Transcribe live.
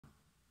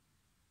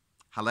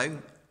Hello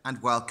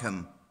and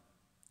welcome.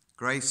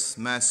 Grace,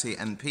 mercy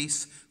and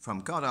peace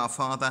from God our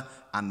Father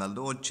and the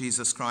Lord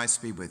Jesus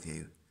Christ be with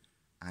you,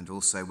 and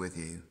also with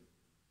you.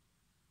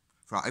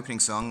 For our opening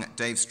song,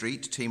 Dave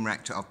Street, Team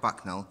Rector of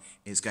Bucknell,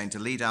 is going to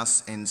lead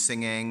us in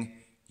singing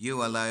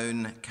You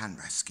Alone Can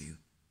Rescue.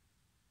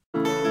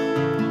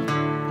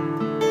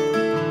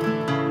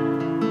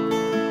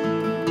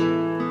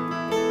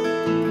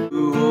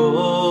 Who,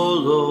 oh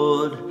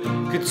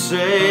Lord, could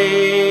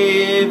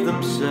save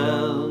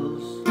themselves,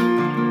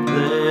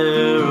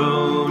 their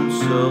own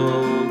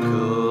soul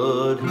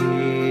could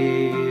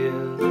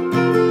heal.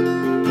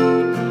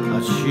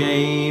 Our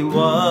shame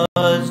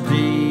was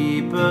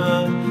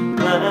deeper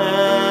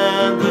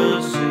than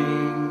the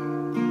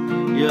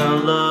sea, your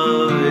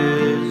love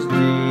is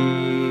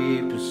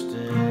deeper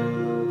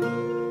still.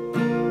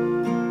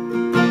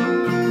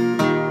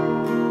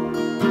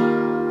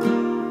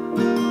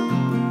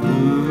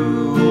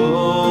 Who,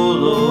 oh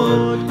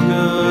Lord,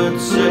 could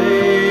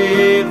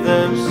save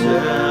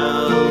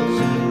themselves,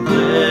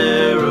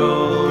 their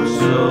own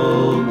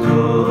soul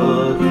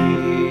could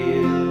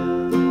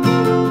heal.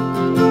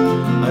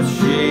 Our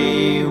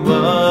shame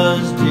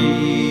was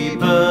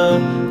deeper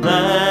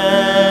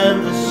than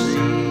the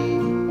sea,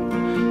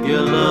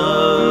 your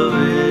love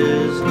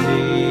is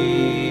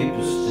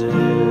deeper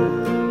still.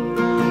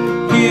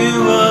 You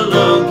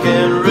alone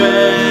can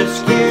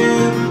rescue,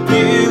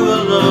 you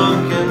alone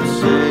can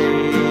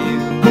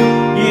save,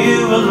 you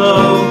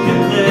alone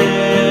can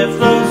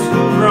lift us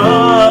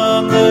from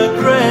the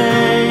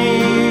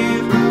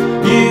grave.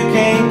 You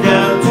came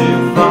down to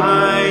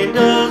find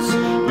us,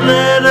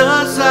 let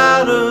us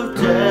out of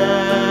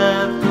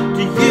death.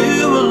 To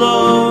you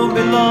alone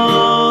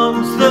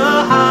belongs the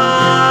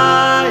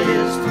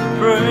highest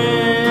praise.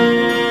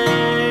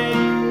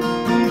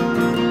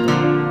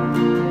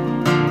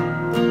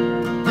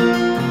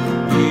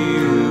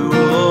 You,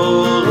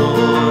 oh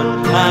Lord,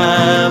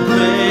 have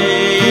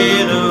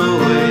made a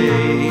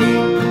way,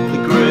 the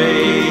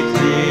great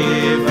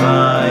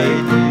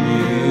divide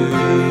you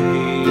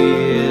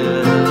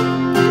hear.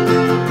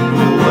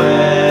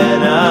 When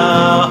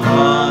our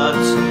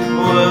hearts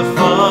were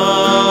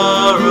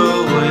far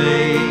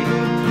away,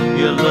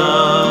 your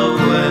love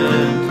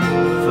went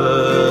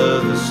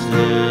further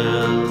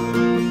still.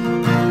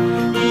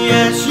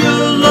 Yes,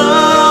 your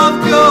love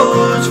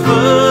goes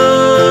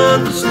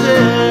further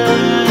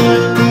still.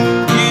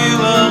 You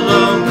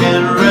alone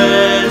can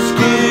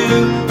rescue,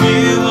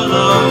 you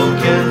alone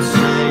can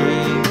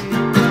save,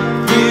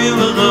 you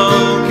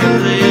alone can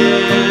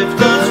lift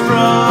us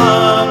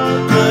from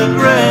the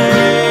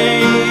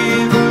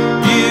grave.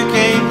 You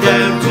came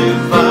down to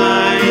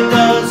find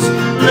us,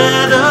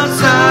 let us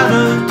out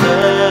of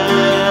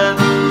death.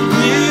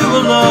 You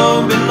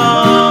alone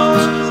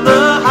belongs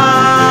the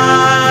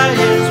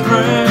highest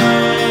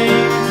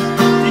praise.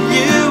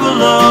 You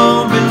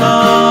alone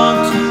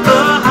belongs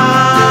the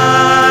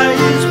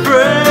highest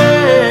praise.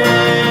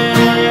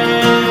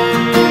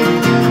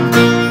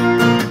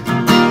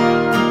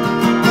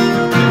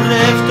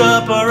 Lift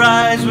up our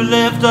eyes, we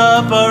lift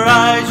up our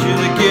eyes, you're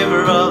the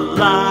giver of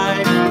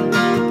life.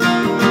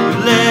 We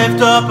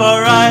lift up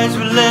our eyes,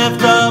 we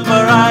lift up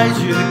our eyes,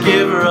 you're the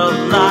giver of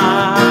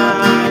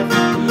life.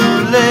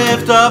 We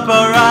lift up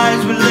our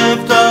eyes, we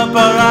lift up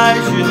our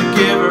eyes, you're the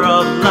giver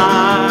of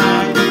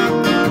life.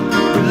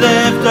 We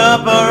lift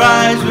up our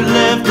eyes, we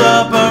lift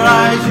up our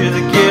eyes, you're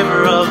the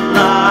giver of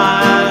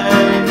life.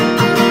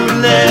 We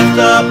lift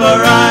up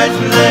our eyes,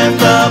 we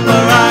lift up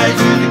our eyes,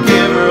 you're the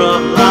giver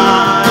of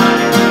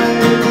life.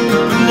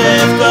 We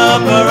lift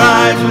up our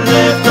eyes, we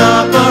lift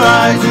up our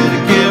eyes, you're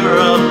the giver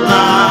of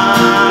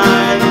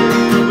life.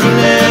 We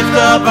lift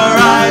up our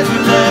eyes, we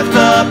lift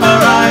up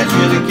our eyes,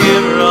 you're the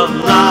giver of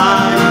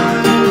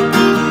life.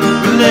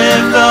 We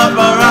lift up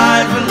our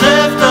eyes, we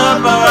lift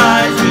up our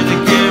eyes, you're the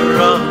giver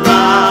of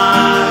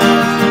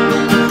life.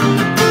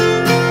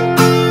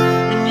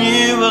 And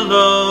you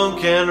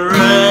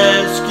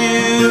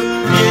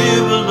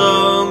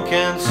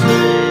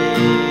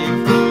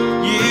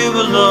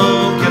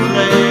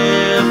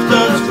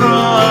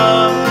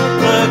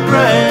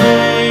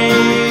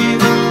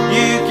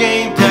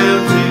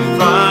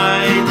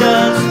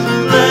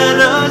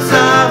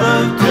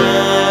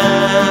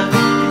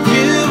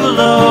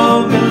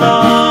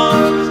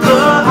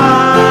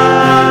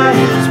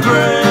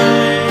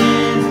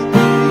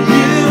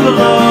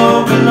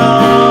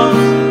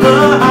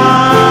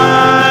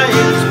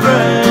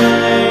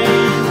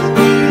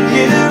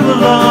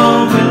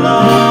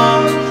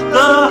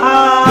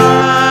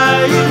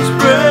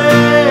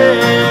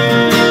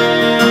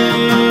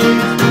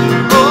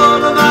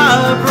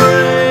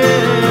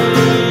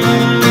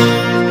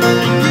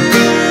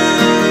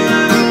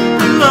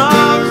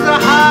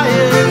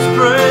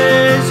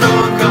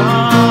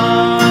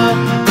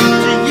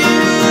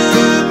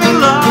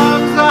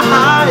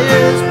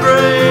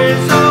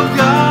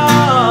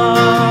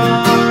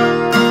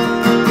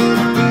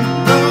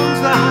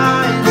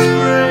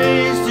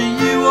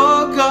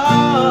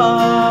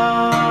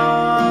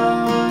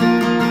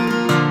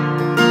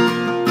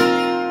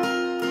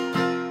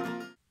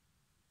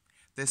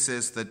This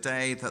is the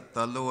day that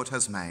the Lord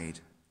has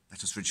made.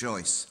 Let us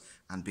rejoice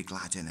and be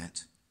glad in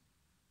it.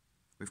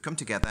 We've come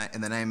together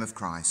in the name of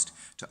Christ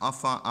to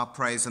offer our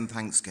praise and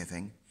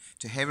thanksgiving,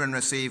 to hear and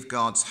receive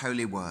God's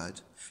holy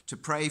word, to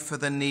pray for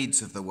the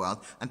needs of the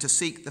world, and to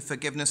seek the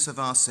forgiveness of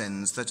our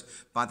sins, that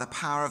by the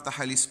power of the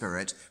Holy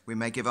Spirit we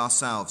may give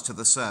ourselves to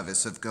the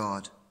service of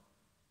God.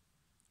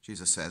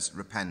 Jesus says,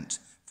 "Repent,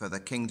 for the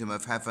kingdom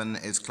of heaven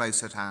is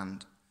close at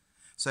hand."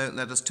 So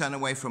let us turn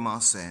away from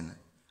our sin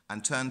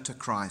and turn to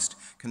Christ,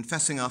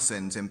 confessing our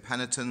sins in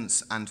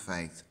penitence and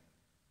faith.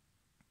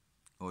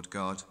 Lord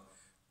God,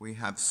 we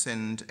have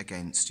sinned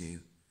against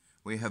you.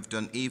 We have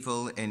done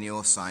evil in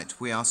your sight.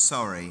 We are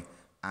sorry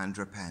and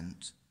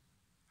repent.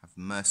 Have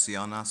mercy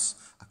on us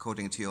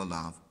according to your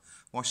love.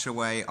 Wash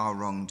away our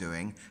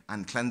wrongdoing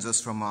and cleanse us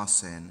from our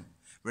sin.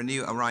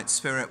 Renew a right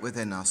spirit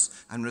within us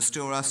and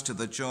restore us to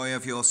the joy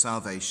of your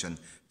salvation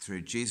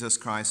through Jesus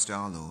Christ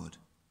our Lord.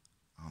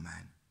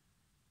 Amen.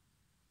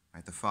 May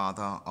the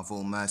Father of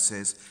all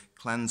mercies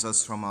cleanse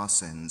us from our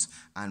sins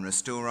and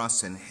restore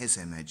us in his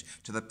image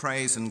to the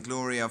praise and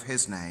glory of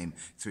his name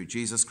through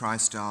Jesus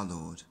Christ our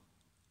Lord.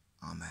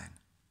 Amen.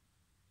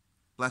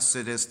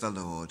 Blessed is the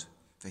Lord,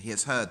 for he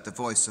has heard the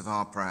voice of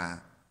our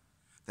prayer.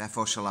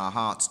 Therefore shall our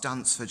hearts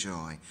dance for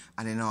joy,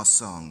 and in our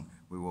song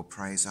we will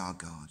praise our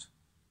God.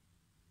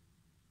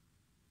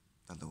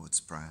 The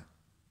Lord's Prayer.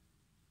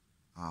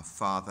 Our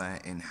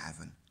Father in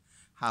heaven,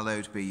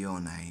 hallowed be your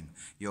name.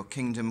 Your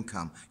kingdom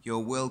come,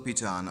 your will be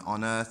done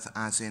on earth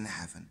as in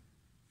heaven.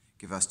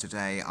 Give us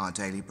today our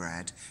daily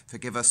bread.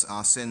 Forgive us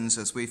our sins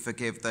as we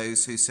forgive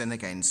those who sin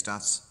against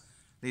us.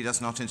 Lead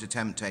us not into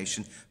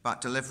temptation, but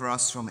deliver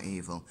us from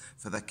evil.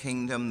 For the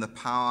kingdom, the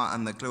power,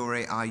 and the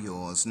glory are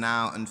yours,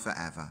 now and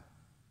forever.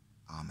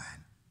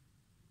 Amen.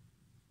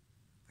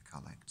 The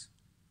Collect.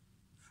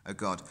 O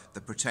God,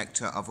 the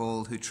protector of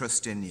all who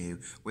trust in you,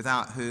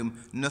 without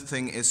whom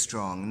nothing is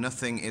strong,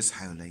 nothing is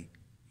holy.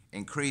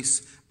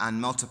 Increase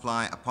and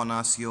multiply upon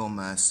us your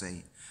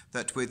mercy,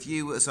 that with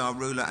you as our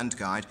ruler and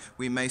guide,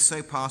 we may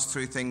so pass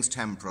through things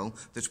temporal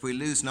that we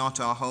lose not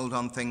our hold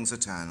on things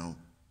eternal.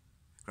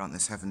 Grant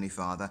this, Heavenly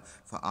Father,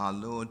 for our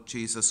Lord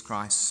Jesus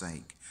Christ's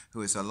sake,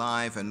 who is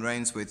alive and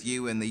reigns with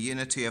you in the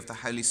unity of the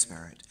Holy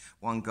Spirit,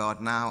 one God,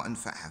 now and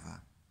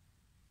forever.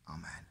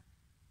 Amen.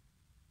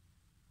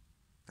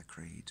 The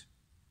Creed.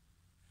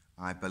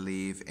 I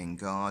believe in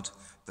God,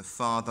 the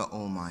Father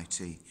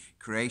Almighty,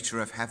 creator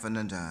of heaven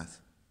and earth.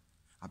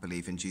 I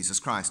believe in Jesus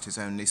Christ, his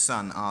only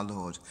Son, our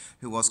Lord,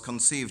 who was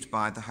conceived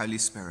by the Holy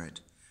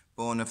Spirit,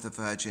 born of the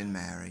Virgin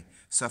Mary,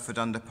 suffered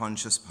under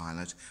Pontius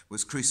Pilate,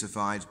 was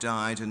crucified,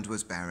 died, and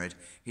was buried.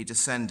 He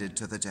descended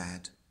to the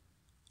dead.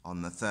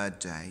 On the third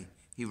day,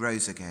 he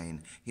rose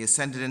again. He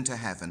ascended into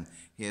heaven.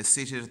 He is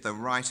seated at the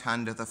right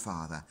hand of the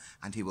Father,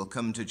 and he will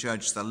come to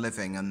judge the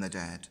living and the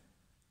dead.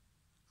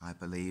 I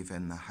believe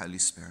in the Holy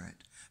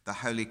Spirit, the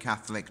Holy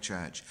Catholic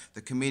Church,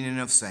 the communion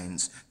of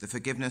saints, the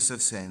forgiveness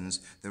of sins,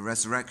 the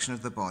resurrection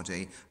of the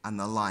body, and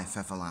the life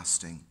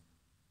everlasting.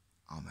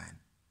 Amen.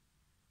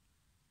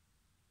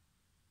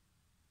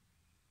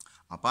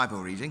 Our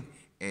Bible reading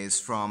is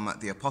from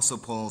the Apostle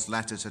Paul's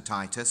letter to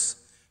Titus,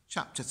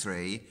 chapter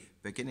 3,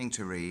 beginning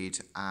to read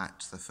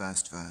at the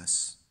first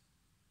verse.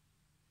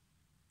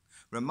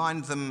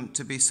 Remind them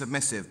to be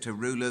submissive to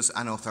rulers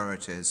and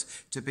authorities,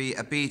 to be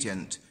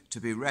obedient, to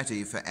be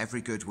ready for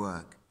every good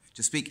work,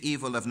 to speak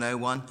evil of no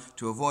one,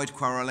 to avoid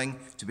quarreling,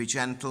 to be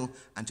gentle,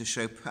 and to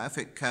show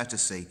perfect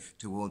courtesy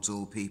towards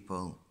all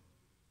people.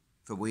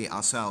 For we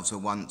ourselves were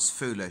once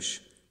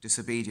foolish,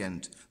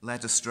 disobedient,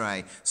 led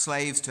astray,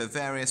 slaves to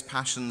various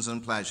passions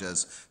and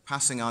pleasures,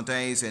 passing our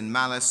days in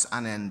malice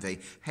and envy,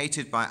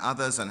 hated by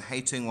others and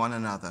hating one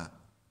another.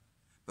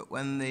 But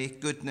when the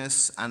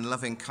goodness and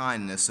loving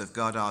kindness of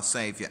God our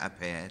Saviour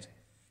appeared,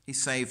 he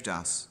saved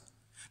us,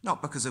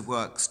 not because of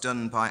works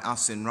done by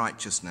us in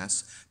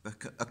righteousness, but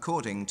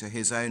according to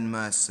his own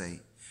mercy,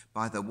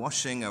 by the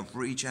washing of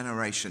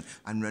regeneration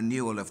and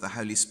renewal of the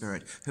Holy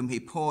Spirit, whom he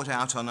poured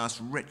out on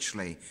us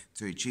richly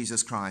through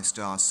Jesus Christ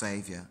our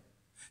Saviour,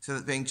 so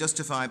that being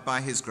justified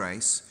by his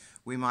grace,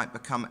 we might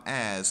become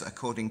heirs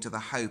according to the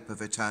hope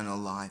of eternal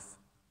life.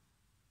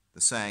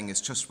 The saying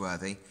is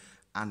trustworthy,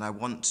 and I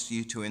want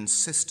you to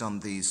insist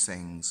on these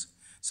things,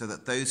 so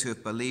that those who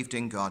have believed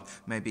in God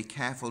may be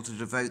careful to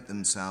devote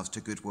themselves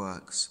to good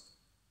works.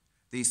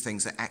 These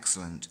things are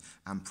excellent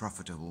and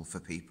profitable for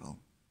people.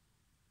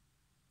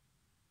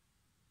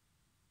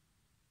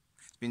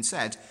 It's been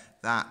said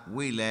that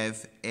we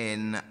live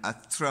in a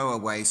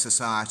throwaway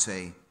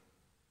society,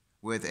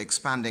 with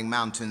expanding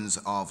mountains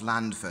of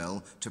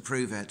landfill to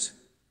prove it.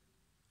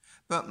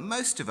 But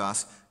most of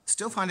us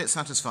still find it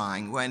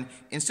satisfying when,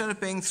 instead of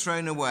being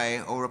thrown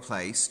away or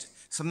replaced,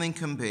 something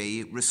can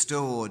be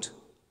restored.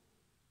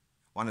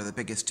 One of the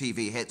biggest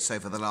TV hits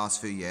over the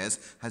last few years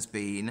has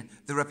been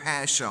The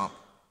Repair Shop,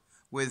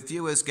 with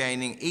viewers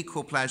gaining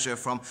equal pleasure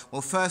from,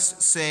 well,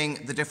 first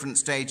seeing the different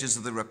stages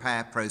of the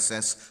repair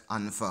process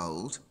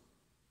unfold,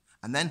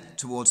 and then,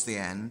 towards the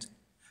end,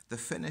 the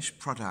finished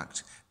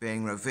product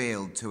being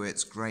revealed to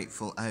its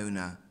grateful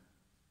owner.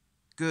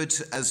 good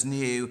as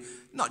new,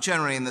 not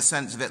generally in the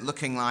sense of it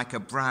looking like a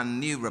brand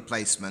new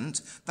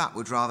replacement. That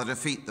would rather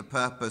defeat the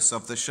purpose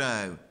of the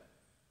show,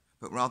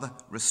 but rather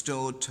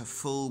restored to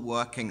full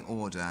working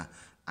order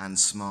and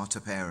smart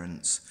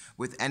appearance,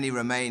 with any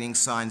remaining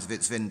signs of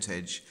its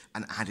vintage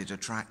and added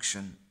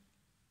attraction.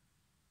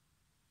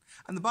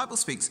 And the Bible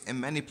speaks in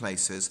many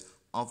places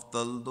of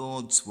the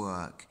Lord's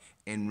work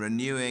in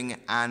renewing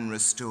and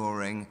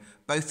restoring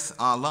both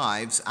our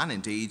lives and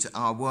indeed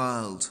our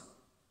world.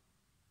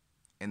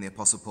 In the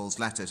Apostle Paul's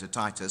letter to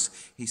Titus,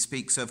 he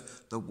speaks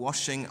of the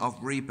washing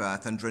of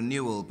rebirth and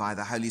renewal by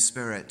the Holy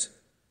Spirit.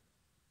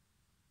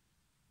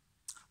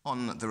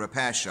 On the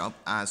repair shop,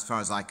 as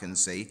far as I can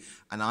see,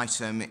 an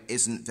item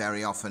isn't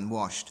very often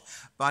washed,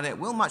 but it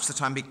will much of the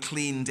time be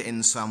cleaned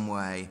in some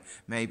way,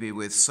 maybe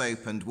with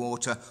soap and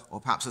water,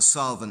 or perhaps a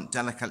solvent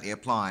delicately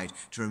applied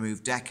to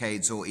remove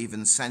decades or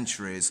even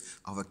centuries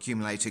of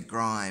accumulated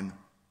grime.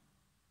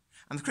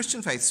 And the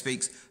Christian faith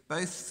speaks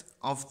both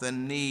of the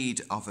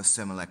need of a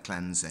similar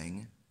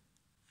cleansing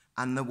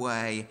and the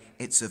way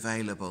it's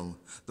available,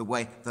 the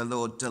way the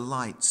Lord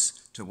delights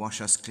to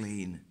wash us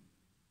clean.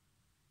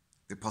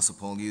 The Apostle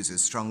Paul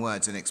uses strong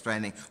words in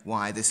explaining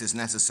why this is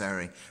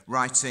necessary,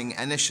 writing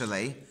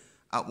initially,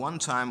 "At one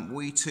time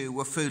we too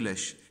were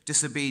foolish,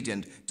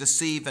 disobedient,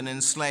 deceived and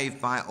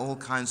enslaved by all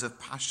kinds of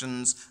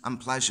passions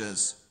and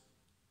pleasures."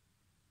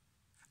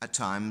 At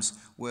times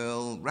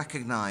we'll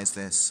recognize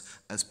this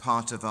as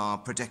part of our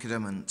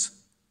predicament.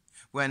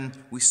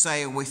 When we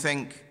say or we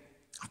think,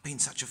 "I've been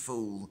such a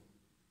fool,"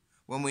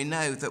 when we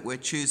know that we're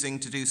choosing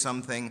to do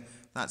something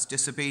that's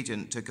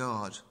disobedient to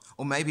God,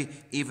 or maybe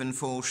even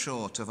fall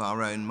short of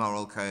our own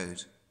moral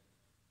code,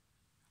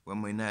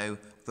 when we know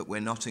that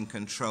we're not in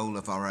control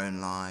of our own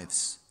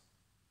lives.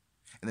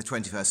 In the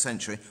 21st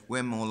century,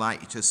 we're more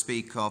likely to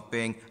speak of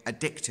being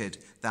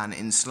addicted than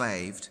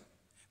enslaved,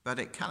 but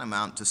it can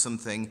amount to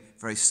something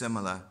very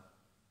similar.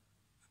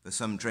 For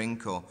some,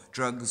 drink or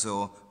drugs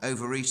or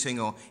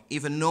overeating or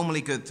even normally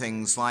good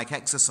things like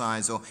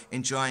exercise or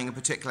enjoying a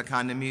particular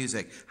kind of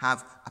music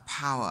have a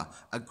power,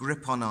 a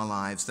grip on our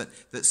lives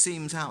that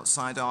seems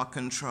outside our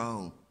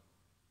control.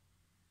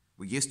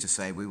 We used to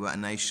say we were a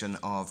nation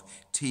of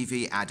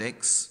TV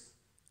addicts.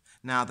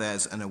 Now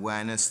there's an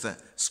awareness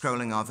that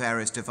scrolling our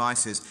various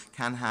devices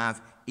can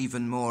have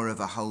even more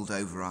of a hold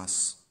over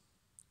us.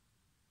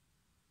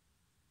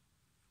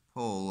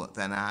 Paul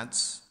then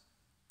adds,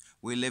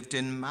 "We lived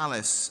in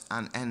malice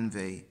and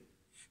envy,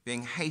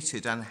 being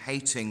hated and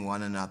hating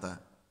one another."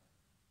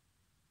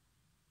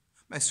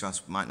 Most of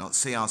us might not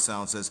see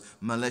ourselves as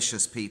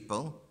malicious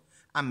people,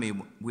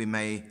 and we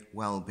may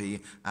well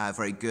be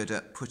very good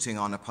at putting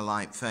on a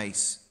polite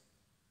face.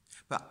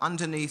 But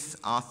underneath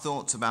our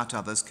thoughts about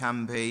others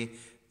can be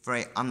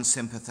very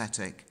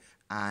unsympathetic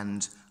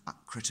and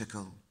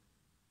critical.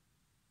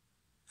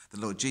 The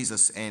Lord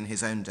Jesus, in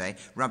his own day,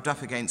 rubbed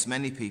up against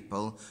many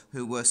people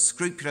who were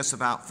scrupulous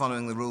about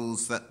following the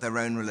rules that their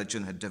own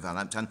religion had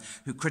developed and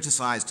who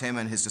criticized him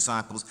and his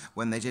disciples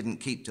when they didn't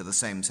keep to the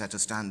same set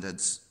of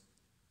standards.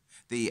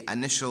 The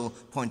initial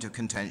point of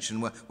contention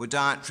were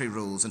dietary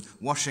rules and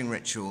washing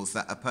rituals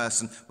that a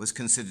person was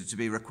considered to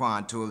be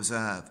required to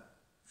observe.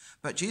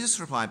 But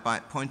Jesus replied by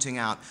pointing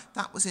out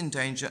that was in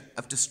danger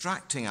of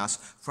distracting us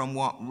from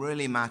what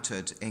really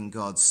mattered in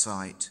God's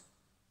sight.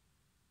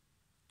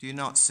 "Do you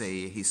not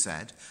see," he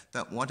said,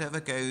 "that whatever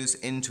goes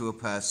into a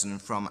person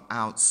from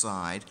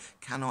outside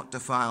cannot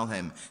defile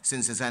him,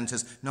 since it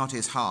enters not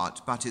his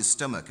heart but his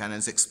stomach and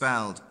is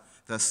expelled?"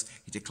 Thus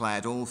he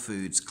declared all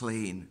foods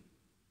clean.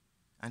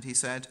 And he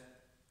said,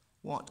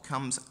 "What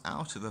comes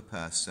out of a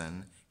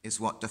person is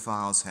what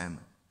defiles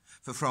him.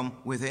 For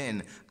from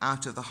within,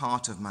 out of the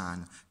heart of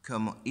man,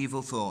 come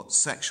evil thoughts,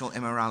 sexual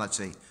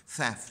immorality,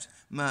 theft,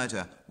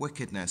 murder,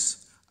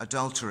 wickedness,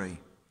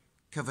 adultery,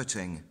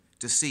 coveting,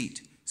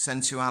 deceit,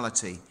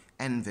 sensuality,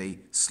 envy,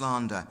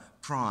 slander,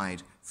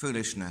 pride,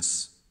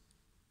 foolishness.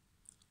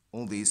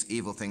 All these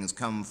evil things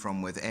come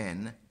from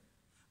within,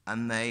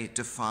 and they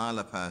defile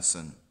a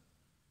person."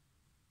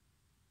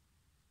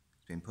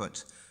 It's been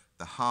put,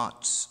 the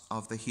heart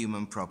of the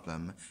human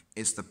problem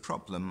is the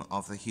problem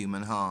of the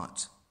human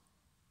heart.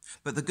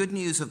 But the good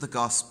news of the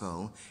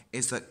gospel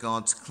is that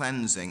God's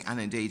cleansing,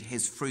 and indeed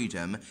his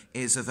freedom,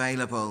 is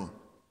available.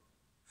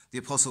 The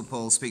Apostle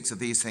Paul speaks of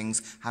these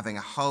things having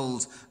a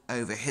hold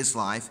over his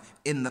life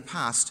in the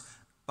past,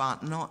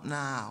 but not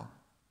now.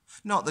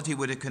 Not that he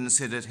would have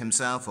considered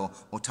himself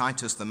or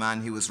Titus, the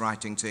man he was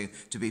writing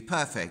to be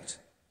perfect,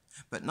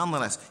 but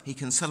nonetheless he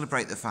can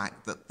celebrate the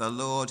fact that the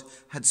Lord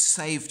had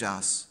saved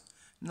us,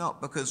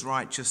 not because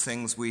righteous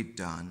things we'd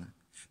done,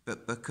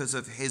 but because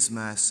of his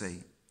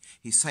mercy.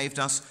 He saved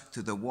us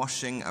through the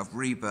washing of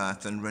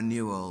rebirth and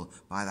renewal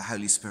by the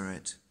Holy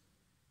Spirit.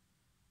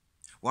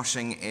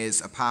 Washing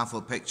is a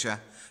powerful picture,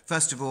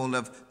 first of all,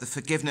 of the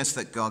forgiveness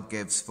that God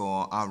gives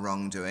for our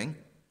wrongdoing.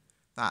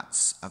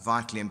 That's a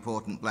vitally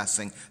important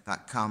blessing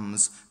that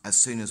comes as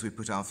soon as we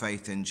put our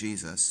faith in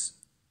Jesus.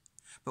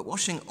 But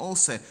washing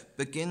also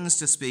begins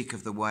to speak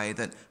of the way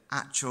that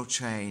actual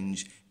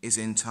change is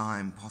in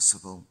time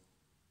possible.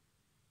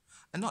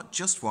 And not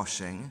just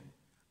washing,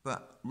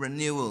 but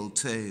renewal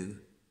too.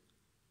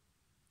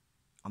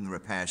 On the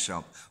repair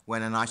shop,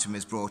 when an item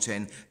is brought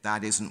in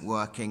that isn't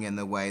working in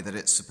the way that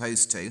it's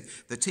supposed to,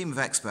 the team of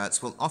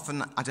experts will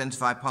often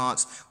identify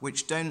parts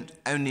which don't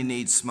only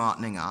need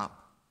smartening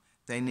up,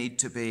 they need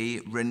to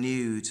be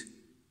renewed.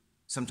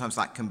 Sometimes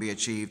that can be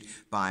achieved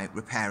by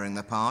repairing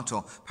the part,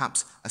 or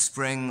perhaps a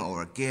spring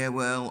or a gear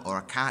wheel or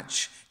a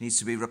catch needs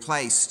to be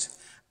replaced.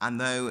 And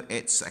though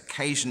it's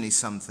occasionally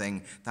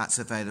something that's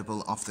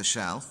available off the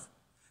shelf,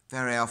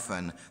 very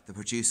often the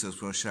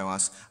producers will show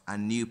us a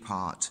new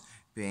part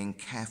being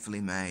carefully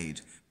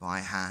made by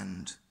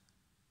hand.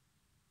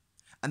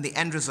 And the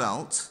end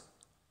result?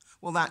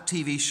 Well, that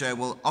TV show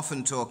will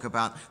often talk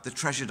about the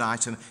treasured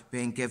item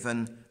being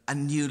given a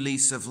new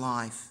lease of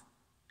life.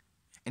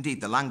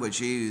 Indeed, the language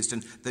used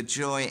and the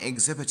joy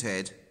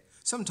exhibited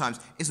sometimes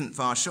isn't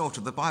far short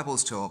of the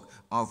Bible's talk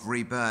of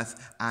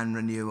rebirth and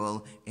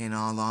renewal in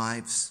our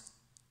lives.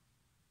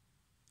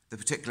 The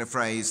particular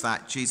phrase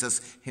that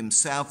Jesus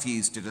himself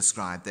used to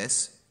describe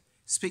this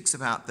speaks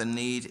about the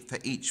need for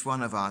each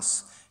one of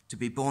us to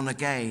be born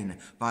again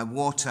by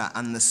water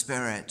and the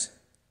Spirit.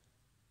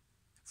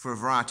 For a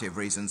variety of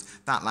reasons,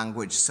 that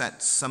language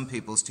sets some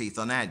people's teeth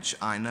on edge,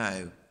 I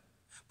know.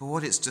 But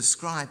what it's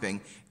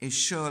describing is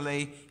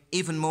surely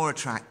even more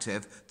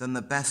attractive than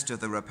the best of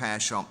the repair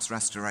shop's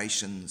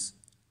restorations.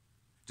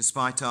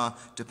 Despite our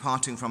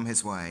departing from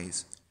his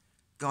ways,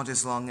 God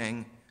is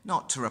longing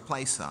not to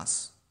replace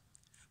us,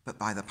 but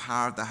by the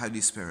power of the Holy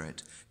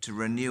Spirit to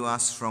renew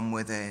us from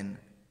within.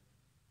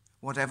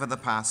 Whatever the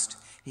past,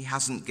 he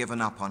hasn't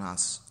given up on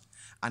us,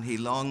 and he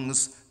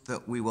longs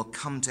that we will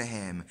come to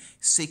him,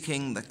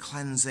 seeking the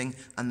cleansing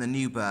and the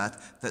new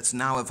birth that's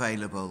now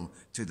available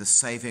through the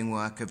saving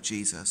work of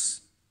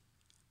Jesus,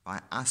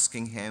 by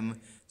asking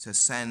him to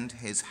send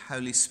his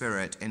Holy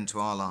Spirit into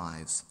our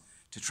lives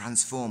to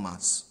transform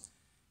us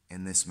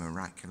in this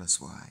miraculous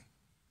way.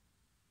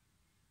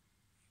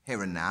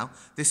 Here and now,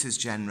 this is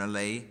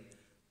generally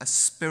a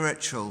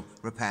spiritual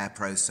repair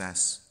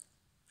process.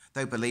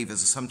 Though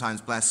believers are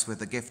sometimes blessed with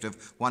the gift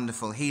of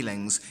wonderful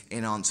healings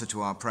in answer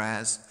to our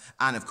prayers,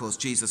 and of course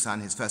Jesus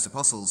and his first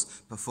apostles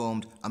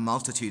performed a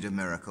multitude of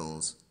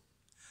miracles.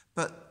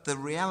 But the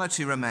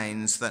reality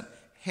remains that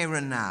here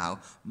and now,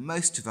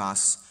 most of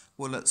us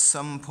will at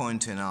some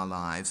point in our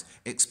lives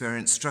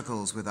experience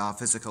struggles with our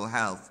physical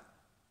health.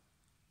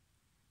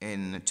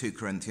 In 2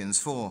 Corinthians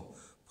 4,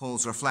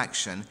 Paul's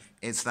reflection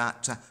is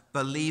that,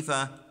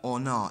 believer or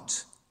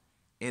not,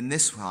 in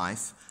this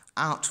life,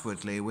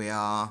 outwardly we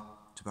are,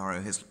 to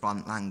borrow his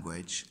blunt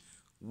language,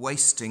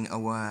 wasting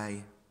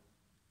away.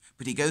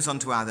 But he goes on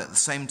to add at the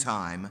same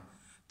time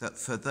that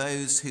for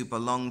those who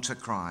belong to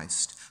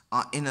Christ,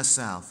 our inner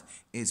self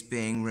is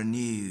being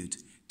renewed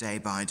day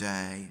by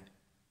day.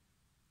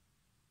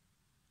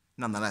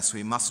 Nonetheless,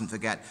 we mustn't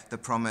forget the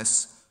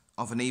promise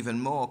of an even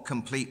more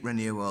complete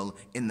renewal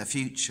in the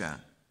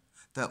future,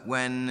 that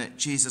when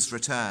Jesus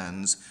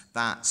returns,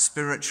 that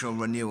spiritual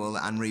renewal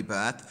and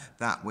rebirth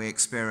that we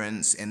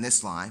experience in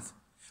this life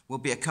will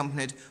be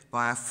accompanied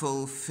by a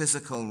full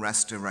physical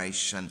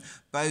restoration,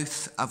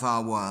 both of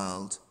our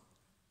world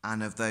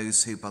and of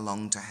those who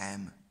belong to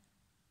him.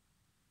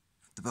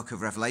 The book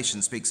of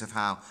Revelation speaks of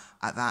how,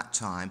 at that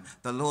time,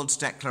 the Lord's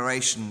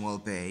declaration will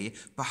be,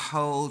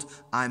 "Behold,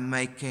 I'm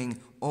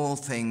making all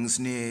things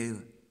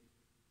new,"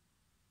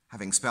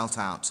 having spelt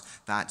out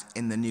that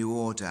in the new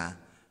order,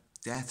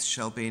 death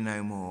shall be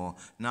no more,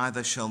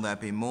 neither shall there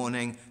be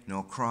mourning,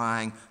 nor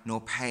crying, nor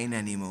pain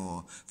any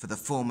more, for the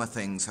former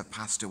things have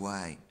passed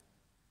away.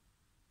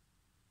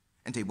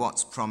 Indeed,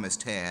 what's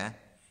promised here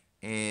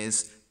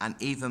is an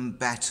even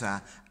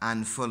better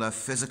and fuller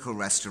physical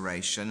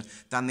restoration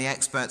than the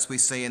experts we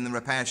see in the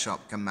repair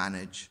shop can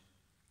manage.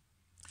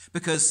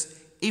 Because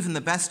even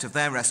the best of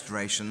their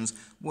restorations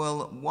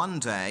will one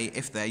day,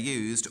 if they're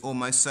used,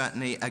 almost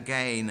certainly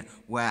again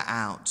wear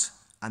out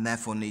and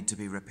therefore need to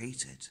be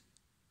repeated.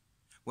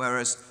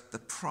 Whereas the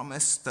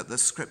promise that the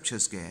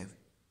scriptures give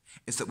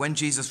is that when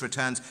Jesus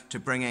returns to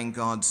bring in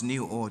God's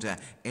new order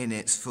in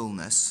its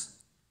fullness,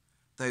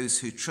 those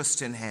who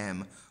trust in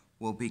him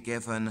will be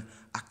given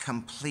a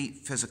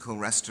complete physical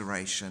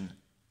restoration.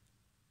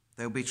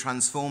 They'll be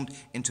transformed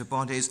into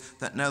bodies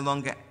that no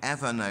longer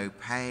ever know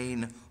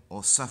pain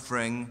or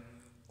suffering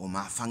or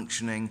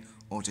malfunctioning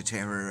or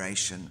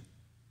deterioration.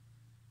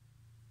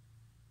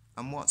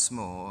 And what's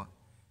more,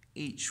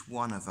 each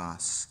one of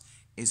us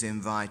is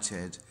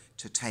invited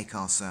to take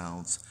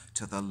ourselves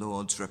to the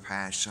Lord's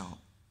repair shop,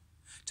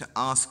 to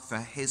ask for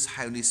his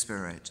Holy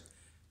Spirit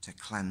to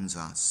cleanse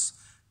us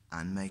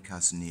and make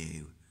us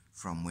new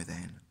from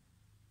within.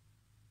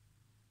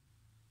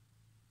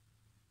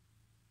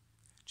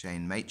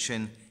 Jane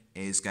Machin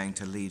is going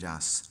to lead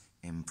us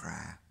in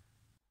prayer.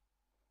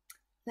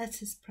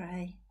 Let us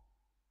pray.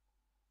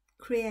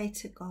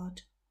 Creator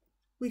God,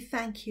 we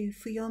thank you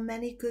for your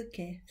many good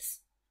gifts,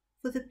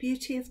 for the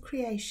beauty of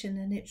creation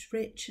and its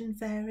rich and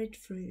varied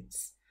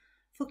fruits,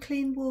 for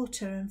clean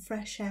water and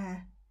fresh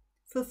air,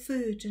 for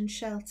food and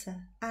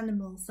shelter,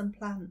 animals and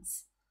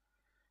plants,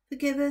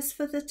 Forgive us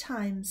for the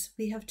times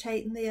we have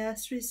taken the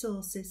earth's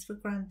resources for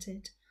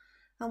granted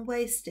and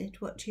wasted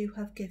what you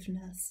have given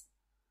us.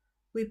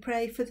 We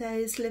pray for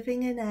those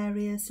living in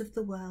areas of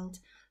the world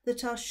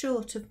that are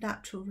short of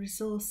natural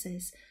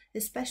resources,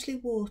 especially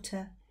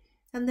water,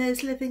 and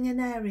those living in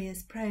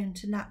areas prone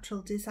to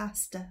natural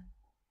disaster.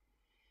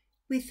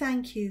 We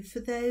thank you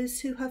for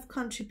those who have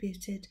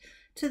contributed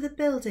to the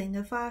building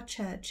of our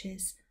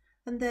churches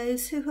and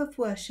those who have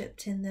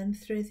worshipped in them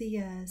through the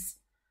years.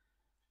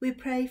 We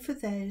pray for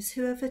those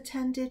who have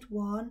attended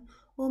one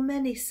or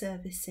many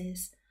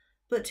services,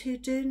 but who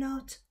do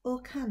not or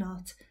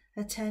cannot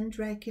attend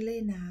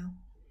regularly now.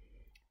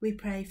 We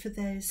pray for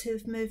those who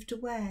have moved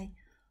away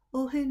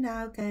or who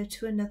now go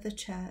to another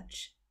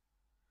church.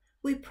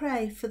 We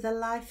pray for the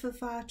life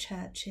of our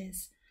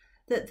churches,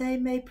 that they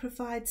may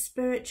provide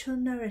spiritual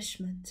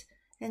nourishment,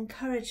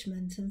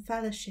 encouragement and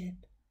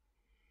fellowship.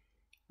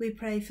 We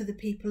pray for the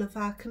people of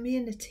our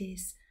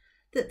communities,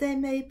 that they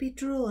may be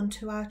drawn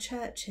to our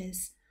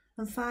churches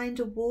and find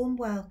a warm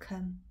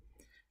welcome,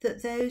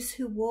 that those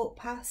who walk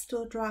past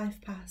or drive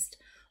past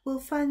will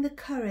find the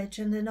courage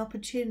and an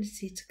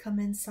opportunity to come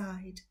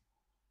inside.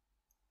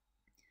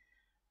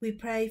 We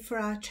pray for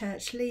our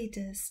church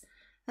leaders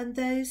and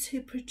those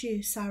who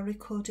produce our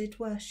recorded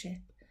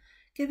worship,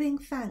 giving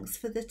thanks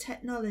for the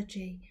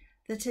technology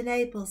that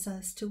enables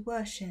us to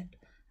worship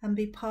and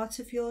be part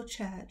of your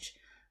church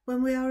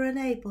when we are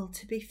unable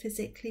to be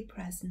physically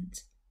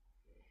present.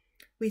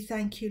 We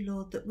thank you,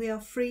 Lord, that we are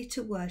free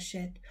to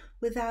worship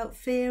without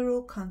fear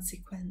or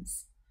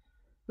consequence.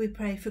 We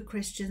pray for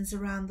Christians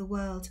around the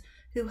world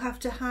who have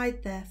to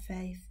hide their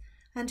faith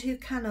and who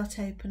cannot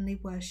openly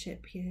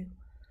worship you.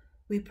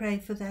 We pray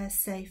for their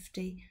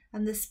safety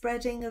and the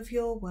spreading of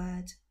your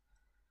word.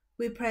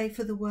 We pray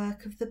for the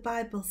work of the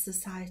Bible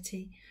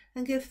Society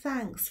and give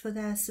thanks for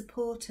their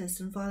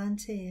supporters and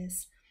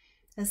volunteers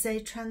as they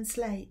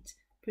translate,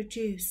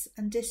 produce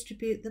and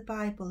distribute the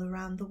Bible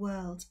around the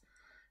world,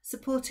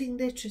 supporting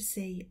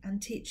literacy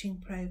and teaching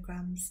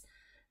programs,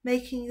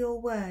 making your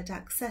word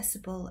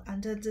accessible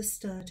and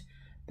understood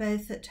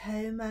both at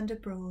home and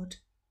abroad.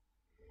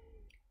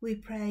 We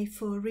pray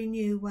for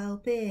Renew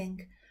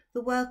Wellbeing,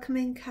 the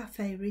welcoming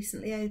cafe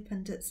recently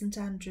opened at St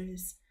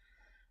Andrews.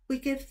 We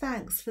give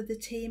thanks for the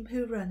team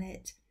who run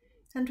it,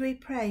 and we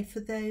pray for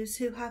those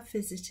who have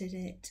visited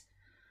it.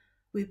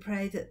 We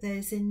pray that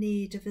those in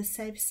need of a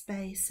safe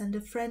space and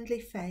a friendly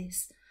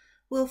face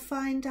will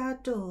find our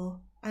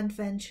door and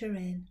venture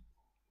in.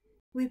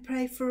 We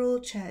pray for all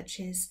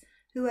churches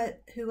who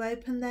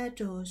open their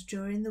doors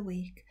during the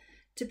week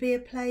to be a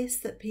place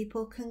that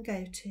people can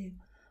go to,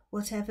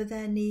 whatever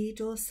their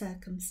need or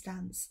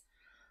circumstance,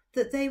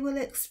 that they will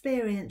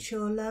experience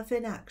your love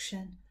in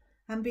action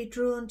and be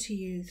drawn to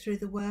you through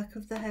the work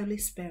of the Holy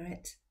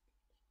Spirit.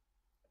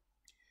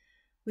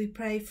 We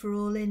pray for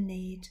all in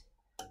need,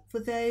 for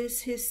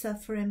those who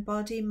suffer in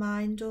body,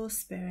 mind or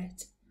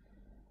spirit,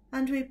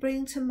 and we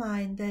bring to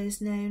mind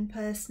those known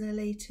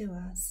personally to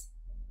us.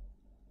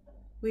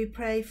 We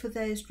pray for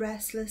those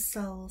restless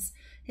souls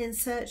in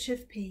search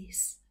of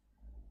peace,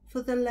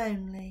 for the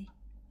lonely,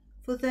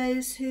 for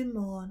those who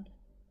mourn,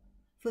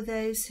 for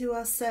those who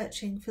are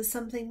searching for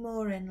something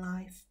more in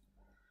life,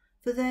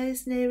 for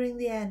those nearing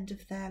the end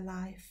of their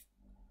life,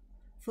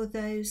 for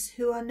those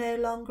who are no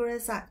longer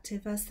as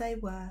active as they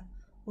were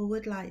or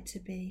would like to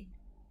be,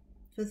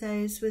 for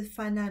those with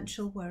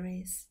financial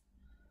worries.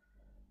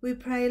 We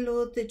pray,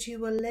 Lord, that you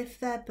will lift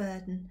their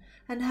burden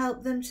and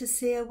help them to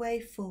see a way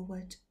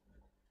forward.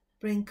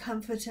 Bring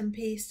comfort and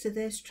peace to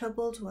this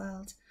troubled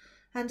world,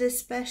 and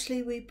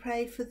especially we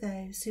pray for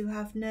those who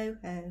have no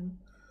home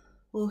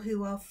or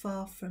who are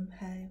far from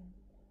home.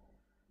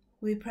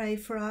 We pray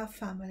for our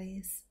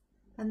families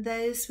and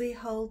those we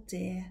hold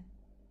dear.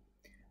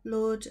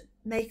 Lord,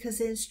 make us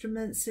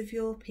instruments of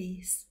your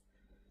peace.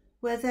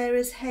 Where there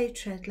is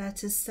hatred,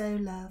 let us sow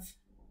love.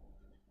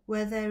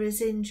 Where there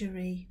is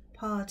injury,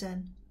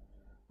 pardon.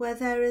 Where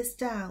there is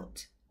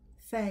doubt,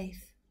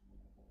 faith.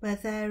 Where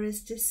there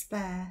is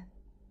despair,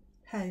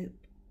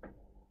 hope.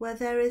 Where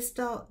there is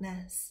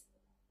darkness,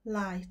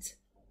 light.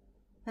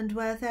 And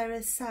where there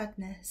is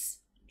sadness,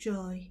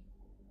 joy.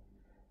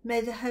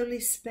 May the Holy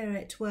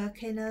Spirit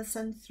work in us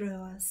and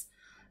through us,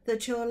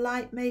 that your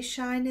light may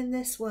shine in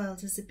this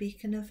world as a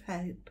beacon of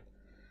hope.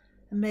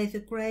 And may the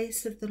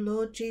grace of the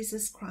Lord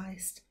Jesus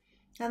Christ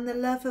and the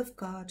love of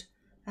God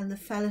and the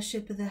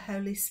fellowship of the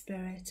Holy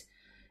Spirit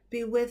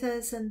be with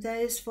us and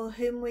those for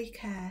whom we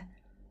care,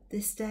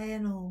 this day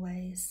and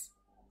always.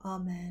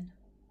 Amen.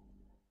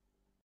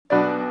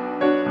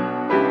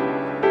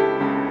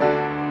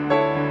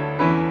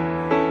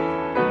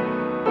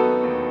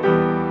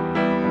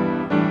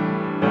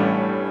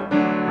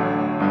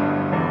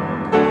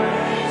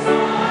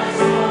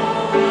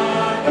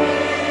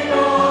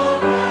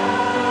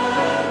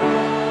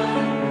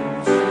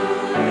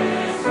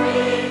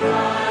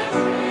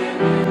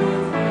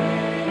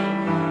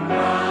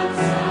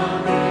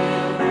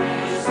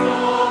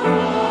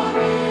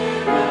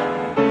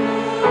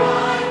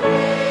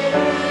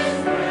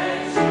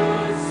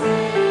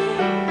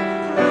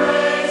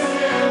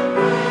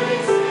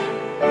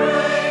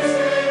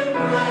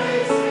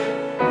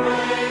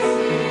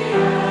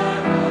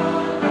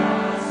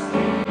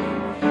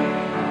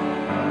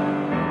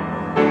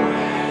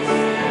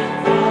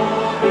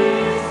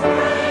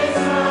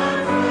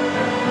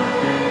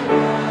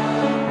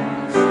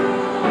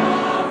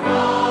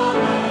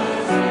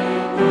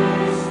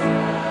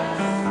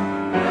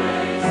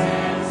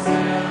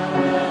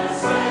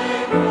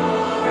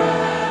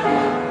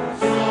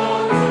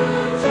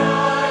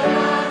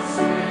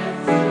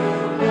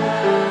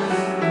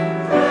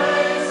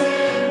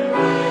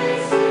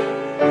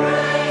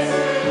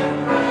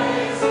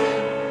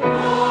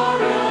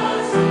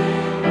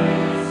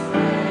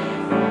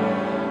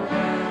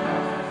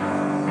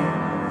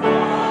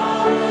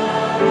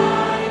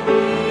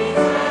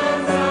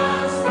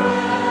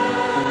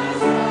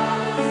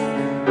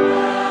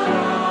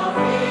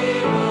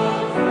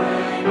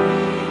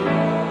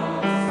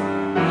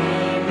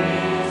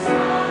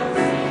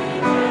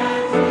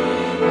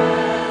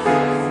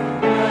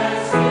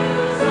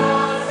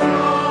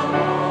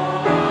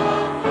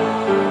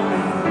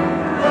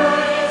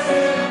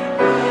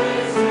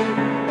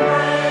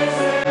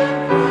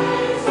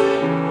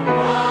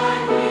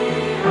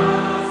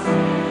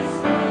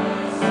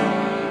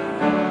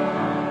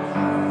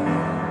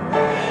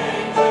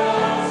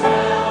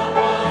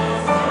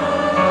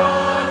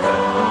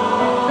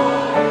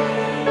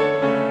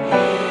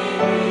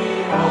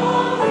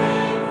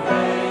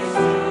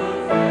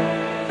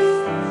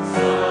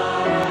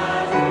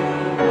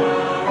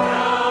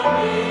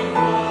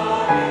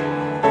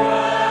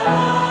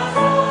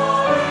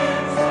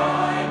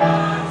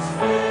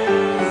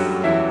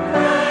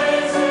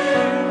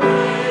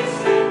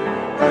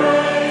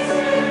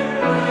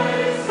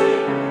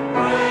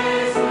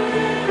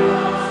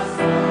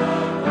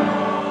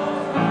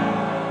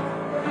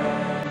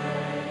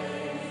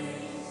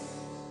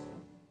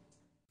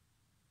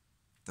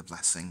 the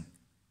blessing.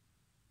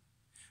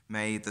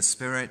 May the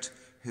Spirit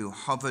who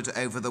hovered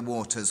over the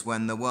waters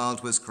when the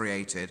world was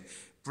created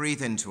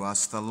breathe into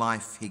us the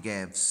life he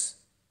gives.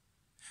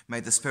 May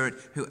the Spirit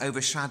who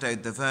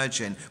overshadowed the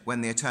Virgin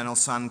when the eternal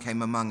Son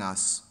came among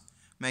us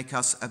make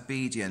us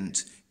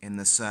obedient in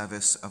the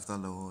service of the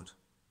Lord.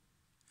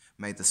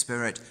 May the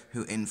Spirit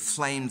who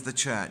inflamed the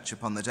church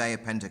upon the day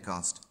of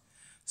Pentecost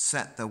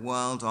set the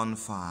world on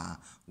fire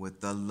with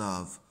the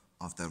love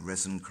of the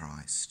risen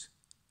Christ.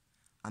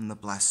 And the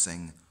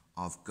blessing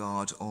of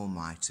God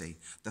Almighty,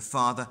 the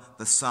Father,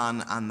 the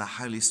Son, and the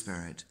Holy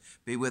Spirit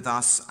be with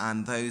us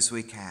and those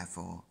we care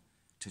for,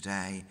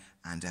 today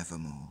and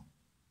evermore.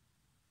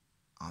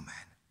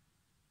 Amen.